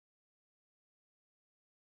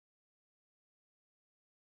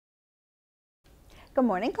Good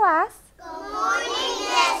morning, class. Good morning,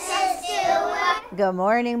 Mrs. Stewart. Good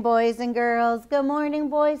morning, boys and girls. Good morning,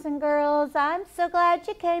 boys and girls. I'm so glad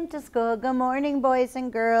you came to school. Good morning, boys and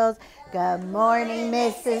girls. Good morning,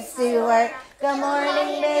 Mrs. Stewart. Good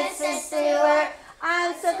morning, Mrs. Stewart.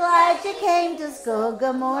 I'm so glad you came to school.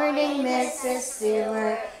 Good morning, Mrs.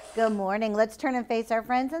 Stewart. Good morning. Let's turn and face our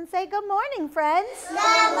friends and say, good morning, friends. Good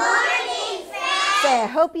morning, friends. Say, I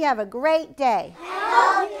hope you have a great day.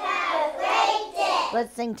 I hope you have a great day.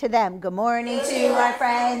 Let's sing to them. Good morning to our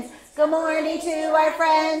friends. Good morning to our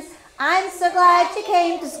friends. I'm so glad you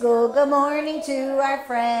came to school. Good morning to our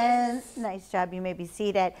friends. Nice job. You may be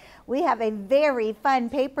seated. We have a very fun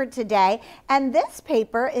paper today, and this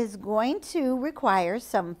paper is going to require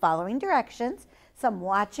some following directions, some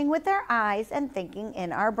watching with our eyes, and thinking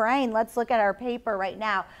in our brain. Let's look at our paper right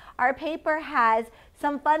now. Our paper has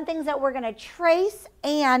some fun things that we're going to trace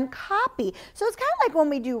and copy. So it's kind of like when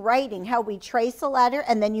we do writing, how we trace a letter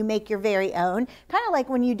and then you make your very own, kind of like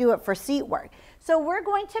when you do it for seat work. So we're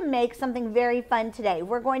going to make something very fun today.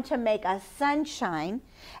 We're going to make a sunshine,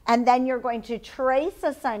 and then you're going to trace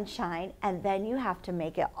a sunshine, and then you have to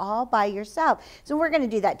make it all by yourself. So we're going to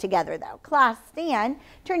do that together though. Class, stand,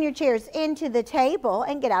 turn your chairs into the table,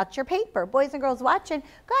 and get out your paper. Boys and girls watching,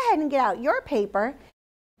 go ahead and get out your paper,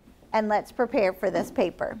 and let's prepare for this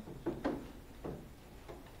paper.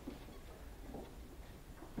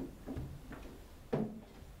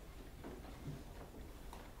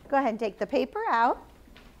 Go ahead and take the paper out.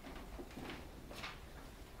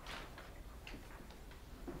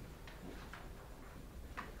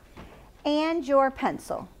 And your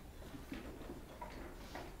pencil.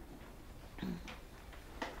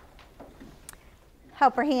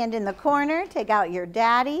 Helper hand in the corner. Take out your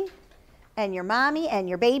daddy and your mommy and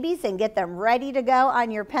your babies and get them ready to go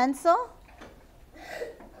on your pencil.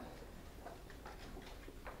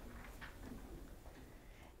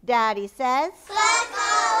 Daddy says,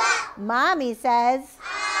 Mommy says,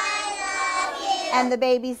 I love you. and the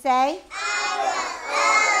baby say,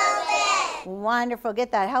 I love it. Wonderful.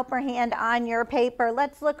 Get that helper hand on your paper.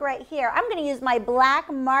 Let's look right here. I'm going to use my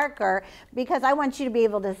black marker because I want you to be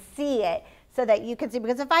able to see it so that you can see.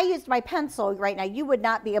 Because if I used my pencil right now, you would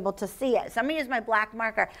not be able to see it. So I'm going to use my black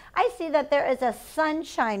marker. I see that there is a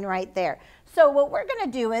sunshine right there. So what we're going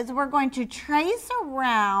to do is we're going to trace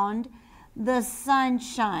around the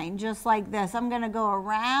sunshine just like this. I'm going to go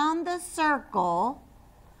around the circle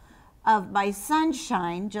of my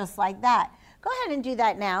sunshine just like that. Go ahead and do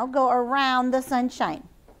that now. Go around the sunshine.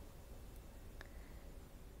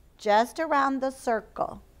 Just around the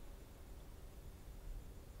circle.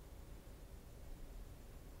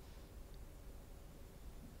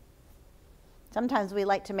 Sometimes we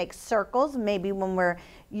like to make circles, maybe when we're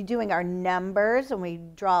doing our numbers and we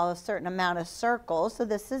draw a certain amount of circles. So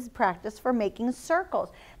this is practice for making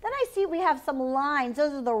circles. Then I see we have some lines.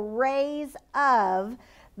 Those are the rays of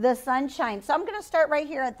the sunshine. So I'm going to start right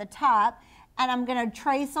here at the top, and I'm going to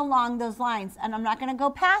trace along those lines. And I'm not going to go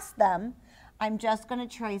past them. I'm just going to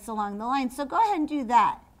trace along the lines. So go ahead and do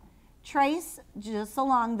that. Trace just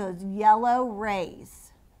along those yellow rays.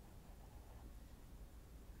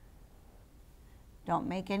 Don't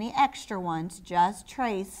make any extra ones, just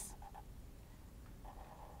trace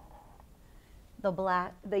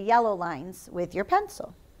the yellow lines with your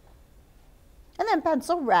pencil. And then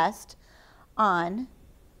pencil rest on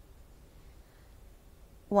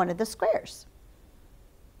one of the squares.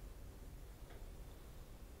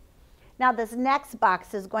 Now this next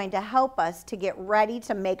box is going to help us to get ready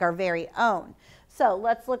to make our very own. So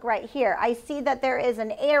let's look right here. I see that there is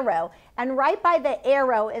an arrow, and right by the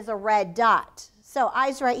arrow is a red dot. So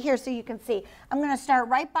eyes right here so you can see. I'm going to start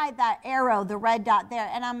right by that arrow, the red dot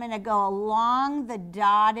there, and I'm going to go along the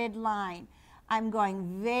dotted line. I'm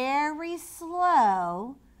going very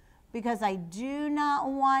slow because I do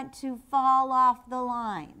not want to fall off the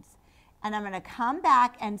lines. And I'm going to come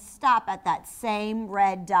back and stop at that same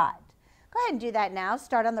red dot. Go ahead and do that now.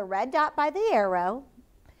 Start on the red dot by the arrow.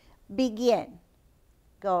 Begin.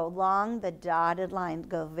 Go along the dotted line.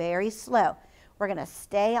 Go very slow. We're going to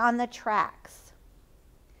stay on the tracks.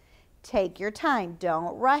 Take your time.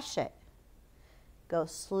 Don't rush it. Go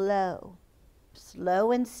slow.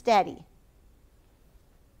 Slow and steady.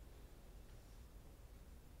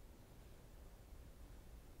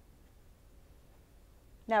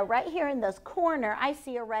 Now right here in this corner, I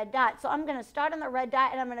see a red dot. So I'm going to start on the red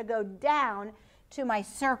dot and I'm going to go down to my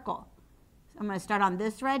circle. I'm going to start on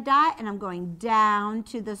this red dot and I'm going down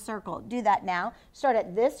to the circle. Do that now. Start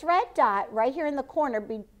at this red dot right here in the corner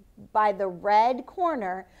by the red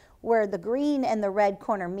corner where the green and the red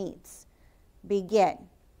corner meets. Begin.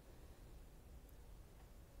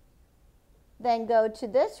 Then go to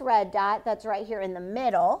this red dot that's right here in the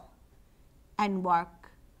middle and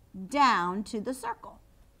walk down to the circle.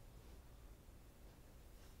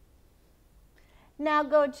 Now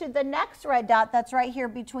go to the next red dot that's right here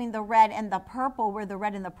between the red and the purple, where the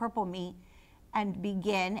red and the purple meet, and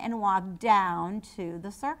begin and walk down to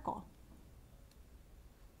the circle.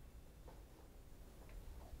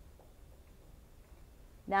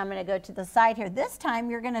 Now I'm going to go to the side here. This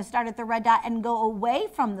time you're going to start at the red dot and go away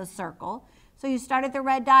from the circle. So you start at the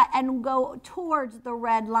red dot and go towards the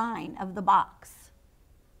red line of the box.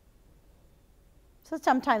 So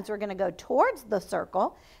sometimes we're going to go towards the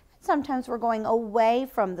circle. Sometimes we're going away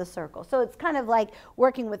from the circle. So it's kind of like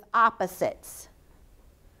working with opposites.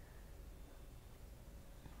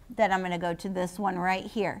 Then I'm going to go to this one right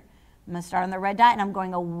here. I'm going to start on the red dot and I'm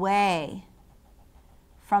going away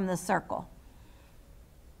from the circle.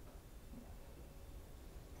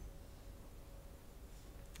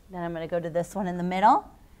 Then I'm going to go to this one in the middle,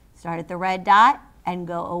 start at the red dot, and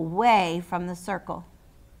go away from the circle.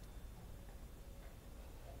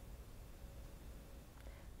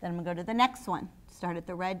 Then I'm going to go to the next one, start at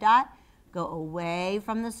the red dot, go away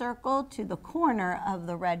from the circle to the corner of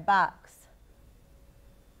the red box.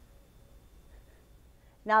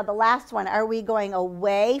 Now the last one, are we going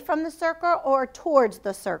away from the circle or towards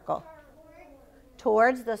the circle?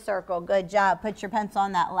 Towards the circle. Good job. Put your pencil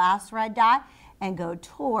on that last red dot and go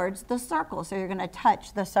towards the circle. So you're going to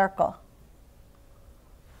touch the circle.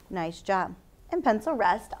 Nice job. And pencil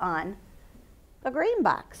rest on the green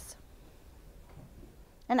box.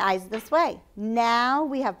 And eyes this way. Now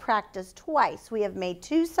we have practiced twice. We have made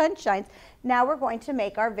 2 sunshines. Now we're going to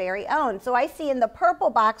make our very own. So I see in the purple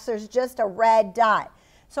box there's just a red dot.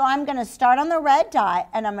 So I'm going to start on the red dot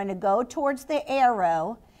and I'm going to go towards the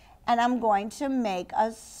arrow and I'm going to make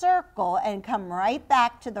a circle and come right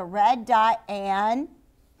back to the red dot and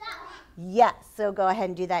stop. Yes, so go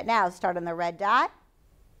ahead and do that now. Start on the red dot,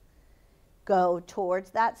 go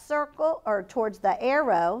towards that circle or towards the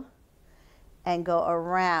arrow and go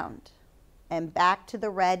around and back to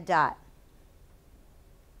the red dot.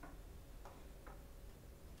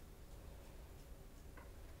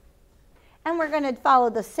 And we're going to follow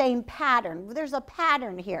the same pattern. There's a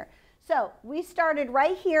pattern here. So we started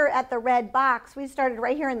right here at the red box. We started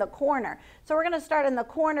right here in the corner. So we're going to start in the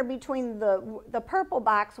corner between the purple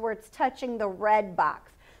box where it's touching the red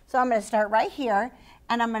box. So I'm going to start right here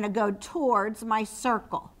and I'm going to go towards my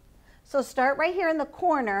circle. So start right here in the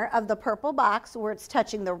corner of the purple box where it's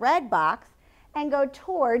touching the red box and go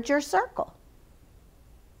towards your circle.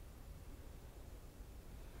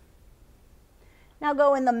 Now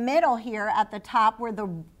go in the middle here at the top where the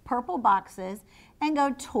purple box is and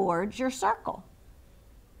go towards your circle.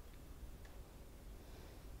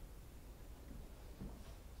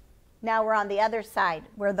 Now we're on the other side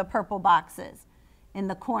where the purple box is in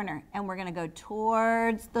the corner and we're going to go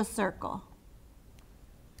towards the circle.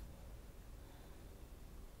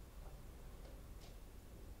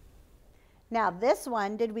 Now this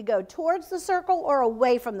one, did we go towards the circle or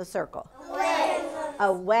away from the circle? Away.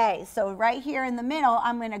 Away. So right here in the middle,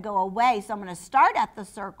 I'm going to go away. So I'm going to start at the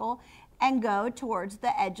circle and go towards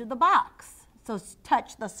the edge of the box. So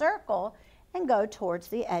touch the circle and go towards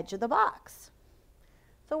the edge of the box.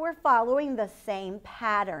 So we're following the same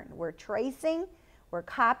pattern. We're tracing, we're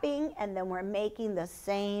copying, and then we're making the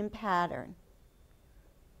same pattern.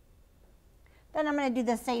 Then I'm going to do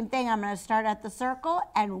the same thing. I'm going to start at the circle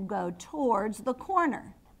and go towards the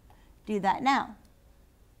corner. Do that now.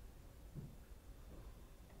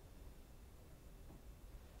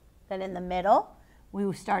 Then in the middle,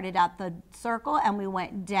 we started at the circle and we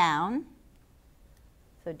went down.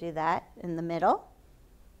 So do that in the middle.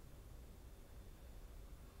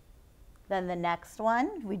 Then the next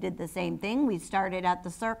one, we did the same thing. We started at the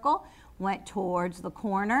circle, went towards the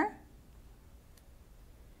corner.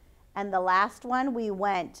 And the last one, we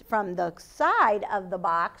went from the side of the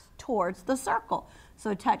box towards the circle.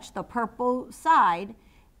 So touch the purple side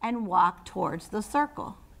and walk towards the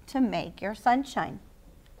circle to make your sunshine.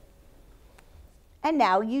 And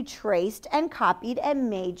now you traced and copied and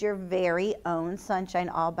made your very own sunshine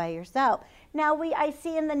all by yourself. Now I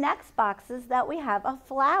see in the next boxes that we have a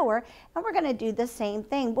flower, and we're going to do the same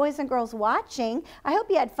thing. Boys and girls watching, I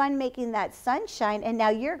hope you had fun making that sunshine, and now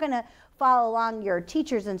you're going to follow along your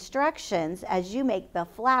teacher's instructions as you make the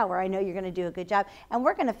flower. I know you're going to do a good job, and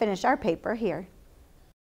we're going to finish our paper here.